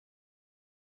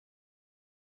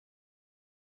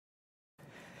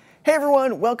Hey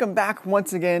everyone, welcome back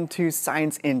once again to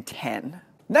Science in 10.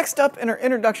 Next up in our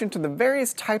introduction to the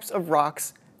various types of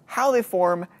rocks, how they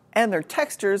form, and their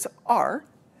textures are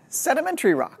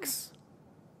sedimentary rocks.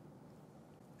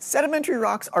 Sedimentary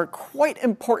rocks are quite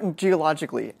important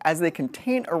geologically as they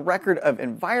contain a record of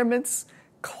environments,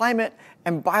 climate,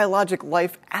 and biologic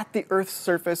life at the Earth's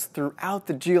surface throughout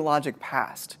the geologic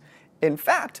past. In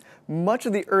fact, much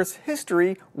of the Earth's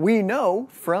history we know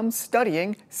from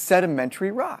studying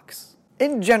sedimentary rocks.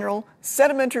 In general,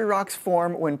 sedimentary rocks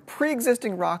form when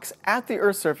pre-existing rocks at the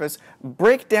Earth's surface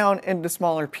break down into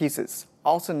smaller pieces,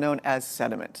 also known as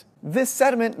sediment. This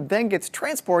sediment then gets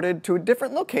transported to a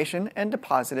different location and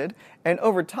deposited, and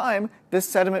over time, this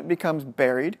sediment becomes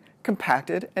buried,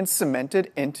 compacted, and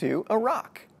cemented into a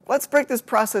rock. Let's break this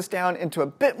process down into a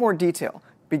bit more detail,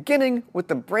 beginning with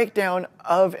the breakdown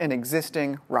of an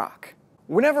existing rock.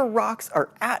 Whenever rocks are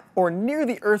at or near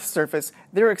the Earth's surface,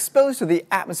 they're exposed to the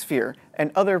atmosphere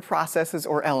and other processes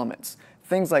or elements.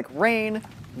 Things like rain,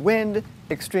 wind,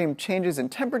 extreme changes in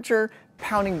temperature,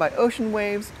 pounding by ocean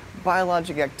waves,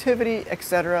 biologic activity,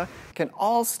 etc. can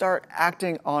all start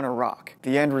acting on a rock.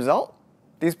 The end result?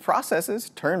 These processes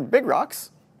turn big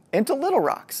rocks into little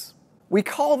rocks. We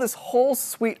call this whole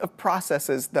suite of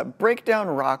processes that break down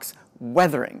rocks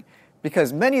weathering,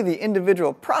 because many of the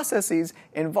individual processes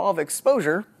involve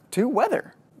exposure to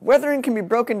weather. Weathering can be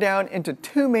broken down into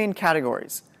two main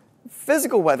categories.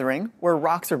 Physical weathering, where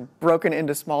rocks are broken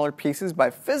into smaller pieces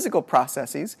by physical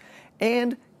processes,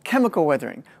 and chemical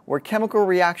weathering, where chemical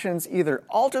reactions either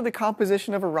alter the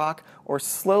composition of a rock or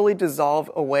slowly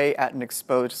dissolve away at an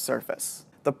exposed surface.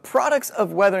 The products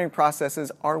of weathering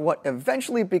processes are what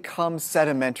eventually become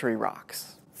sedimentary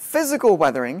rocks. Physical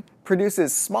weathering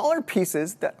produces smaller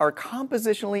pieces that are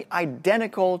compositionally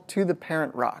identical to the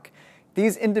parent rock.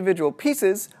 These individual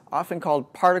pieces, often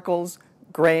called particles,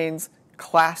 grains,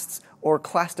 clasts, or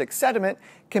clastic sediment,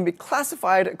 can be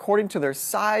classified according to their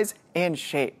size and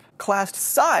shape. Clast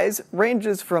size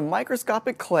ranges from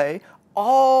microscopic clay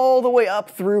all the way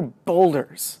up through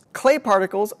boulders. Clay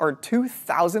particles are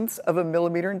 0.02 of a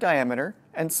millimeter in diameter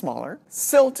and smaller.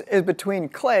 Silt is between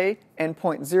clay and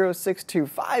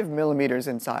 0.0625 millimeters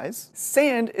in size.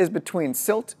 Sand is between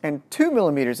silt and 2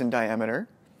 millimeters in diameter.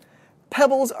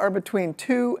 Pebbles are between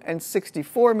 2 and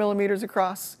 64 millimeters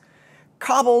across.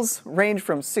 Cobbles range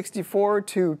from 64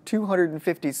 to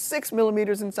 256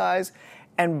 millimeters in size,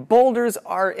 and boulders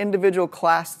are individual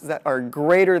clasts that are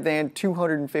greater than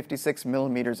 256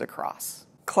 millimeters across.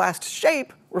 Clast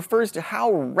shape refers to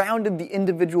how rounded the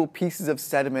individual pieces of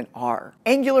sediment are.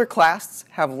 Angular clasts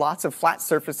have lots of flat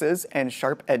surfaces and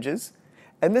sharp edges,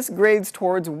 and this grades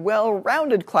towards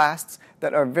well-rounded clasts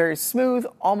that are very smooth,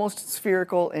 almost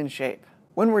spherical in shape.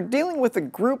 When we're dealing with a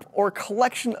group or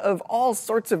collection of all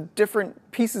sorts of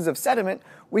different pieces of sediment,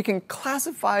 we can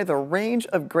classify the range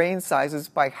of grain sizes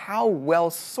by how well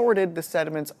sorted the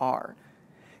sediments are.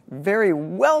 Very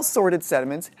well sorted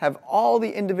sediments have all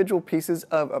the individual pieces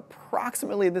of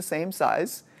approximately the same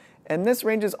size, and this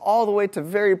ranges all the way to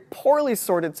very poorly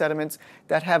sorted sediments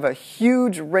that have a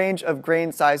huge range of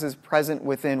grain sizes present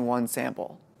within one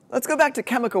sample. Let's go back to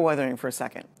chemical weathering for a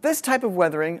second. This type of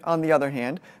weathering, on the other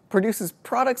hand, produces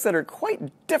products that are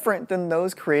quite different than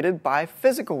those created by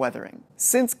physical weathering.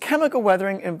 Since chemical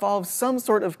weathering involves some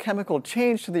sort of chemical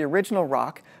change to the original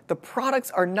rock, the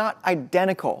products are not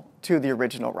identical to the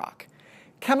original rock.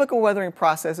 Chemical weathering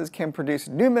processes can produce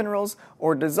new minerals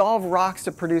or dissolve rocks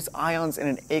to produce ions in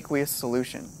an aqueous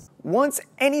solution. Once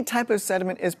any type of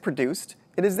sediment is produced,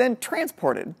 it is then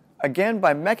transported, again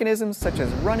by mechanisms such as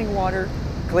running water,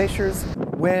 glaciers,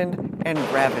 wind, and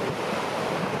gravity.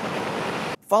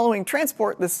 Following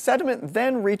transport, the sediment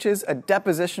then reaches a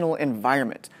depositional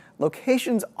environment,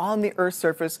 locations on the Earth's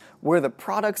surface where the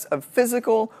products of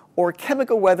physical or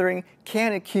chemical weathering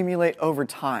can accumulate over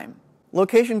time.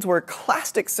 Locations where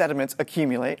clastic sediments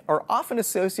accumulate are often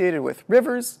associated with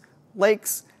rivers,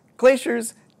 lakes,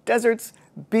 glaciers, deserts,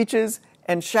 beaches,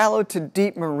 and shallow to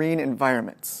deep marine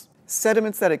environments.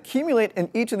 Sediments that accumulate in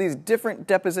each of these different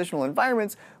depositional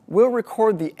environments will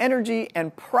record the energy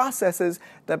and processes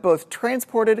that both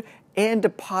transported and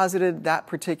deposited that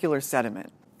particular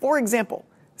sediment. For example,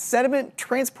 sediment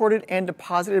transported and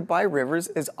deposited by rivers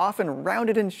is often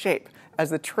rounded in shape, as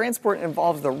the transport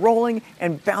involves the rolling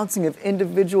and bouncing of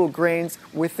individual grains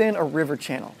within a river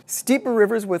channel. Steeper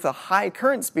rivers with a high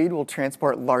current speed will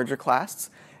transport larger clasts,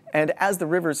 and as the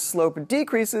river's slope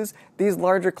decreases, these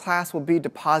larger clasts will be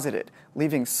deposited,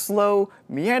 leaving slow,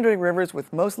 meandering rivers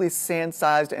with mostly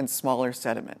sand-sized and smaller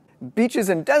sediment. Beaches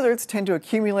and deserts tend to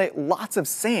accumulate lots of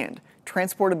sand,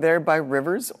 transported there by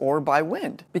rivers or by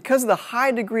wind. Because of the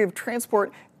high degree of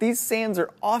transport, these sands are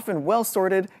often well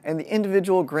sorted and the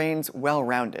individual grains well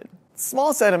rounded.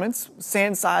 Small sediments,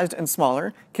 sand-sized and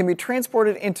smaller, can be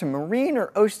transported into marine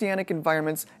or oceanic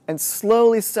environments and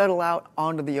slowly settle out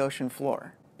onto the ocean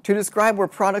floor. To describe where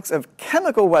products of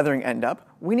chemical weathering end up,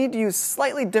 we need to use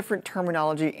slightly different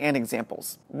terminology and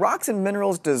examples. Rocks and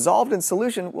minerals dissolved in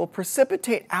solution will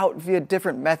precipitate out via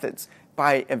different methods,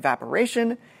 by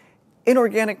evaporation,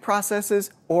 inorganic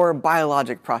processes, or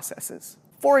biologic processes.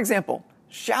 For example,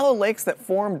 shallow lakes that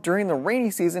form during the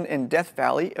rainy season in Death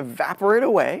Valley evaporate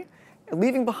away,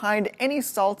 leaving behind any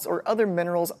salts or other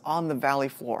minerals on the valley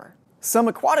floor. Some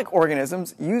aquatic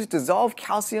organisms use dissolved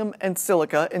calcium and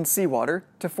silica in seawater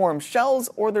to form shells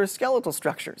or their skeletal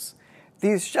structures.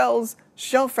 These shells,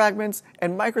 shell fragments,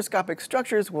 and microscopic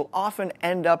structures will often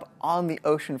end up on the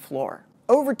ocean floor.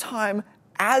 Over time,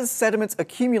 as sediments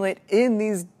accumulate in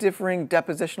these differing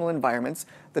depositional environments,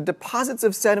 the deposits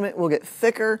of sediment will get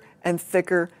thicker and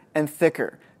thicker and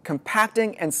thicker,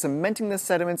 compacting and cementing the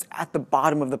sediments at the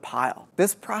bottom of the pile.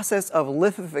 This process of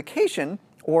lithification,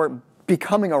 or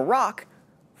becoming a rock,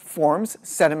 forms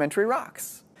sedimentary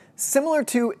rocks. Similar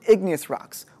to igneous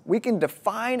rocks, we can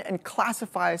define and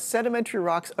classify sedimentary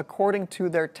rocks according to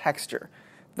their texture,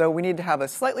 though we need to have a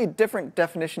slightly different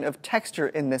definition of texture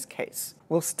in this case.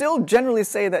 We'll still generally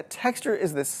say that texture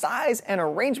is the size and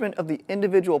arrangement of the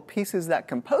individual pieces that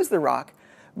compose the rock,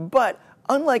 but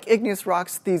unlike igneous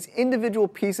rocks, these individual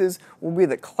pieces will be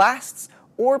the clasts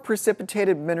or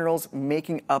precipitated minerals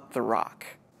making up the rock.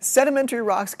 Sedimentary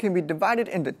rocks can be divided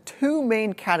into two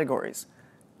main categories: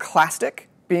 clastic,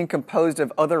 being composed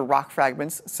of other rock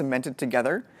fragments cemented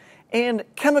together, and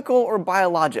chemical or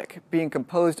biologic, being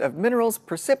composed of minerals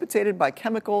precipitated by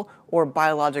chemical or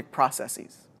biologic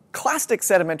processes. Clastic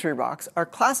sedimentary rocks are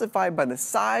classified by the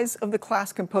size of the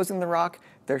clast composing the rock,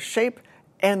 their shape,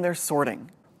 and their sorting.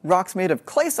 Rocks made of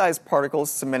clay-sized particles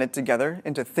cemented together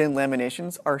into thin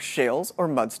laminations are shales or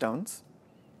mudstones.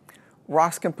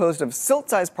 Rocks composed of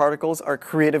silt-sized particles are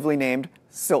creatively named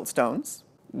siltstones.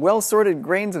 Well-sorted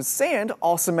grains of sand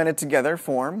all cemented together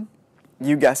form,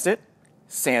 you guessed it,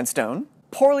 sandstone.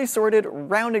 Poorly sorted,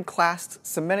 rounded clasts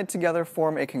cemented together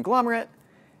form a conglomerate,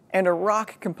 and a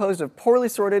rock composed of poorly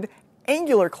sorted,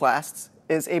 angular clasts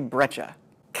is a breccia.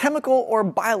 Chemical or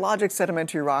biologic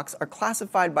sedimentary rocks are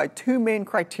classified by two main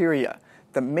criteria: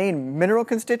 the main mineral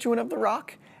constituent of the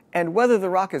rock, and whether the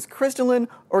rock is crystalline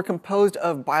or composed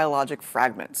of biologic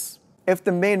fragments. If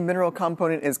the main mineral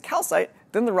component is calcite,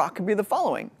 then the rock could be the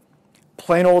following: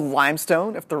 plain old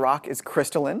limestone if the rock is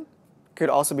crystalline. Could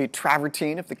also be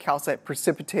travertine if the calcite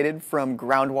precipitated from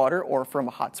groundwater or from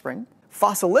a hot spring.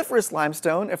 Fossiliferous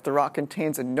limestone if the rock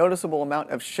contains a noticeable amount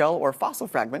of shell or fossil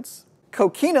fragments.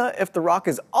 Coquina if the rock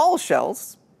is all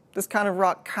shells. This kind of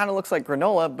rock kind of looks like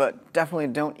granola, but definitely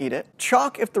don't eat it.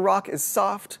 Chalk if the rock is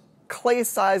soft,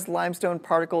 clay-sized limestone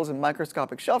particles and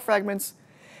microscopic shell fragments.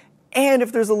 And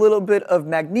if there's a little bit of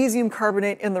magnesium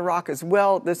carbonate in the rock as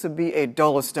well, this would be a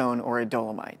dolostone or a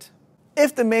dolomite.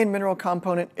 If the main mineral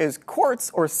component is quartz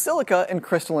or silica in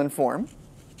crystalline form,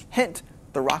 hint,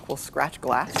 the rock will scratch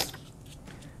glass,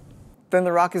 then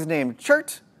the rock is named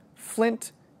chert,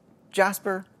 flint,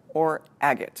 jasper, or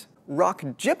agate. Rock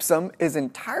gypsum is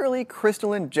entirely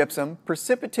crystalline gypsum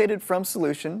precipitated from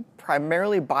solution,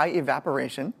 primarily by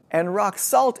evaporation, and rock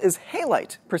salt is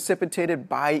halite precipitated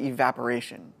by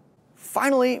evaporation.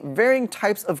 Finally, varying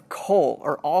types of coal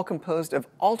are all composed of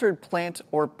altered plant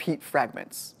or peat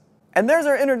fragments. And there's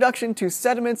our introduction to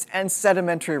sediments and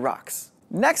sedimentary rocks.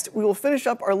 Next, we will finish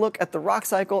up our look at the rock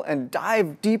cycle and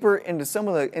dive deeper into some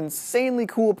of the insanely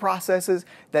cool processes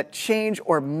that change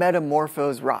or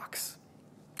metamorphose rocks.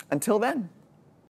 Until then.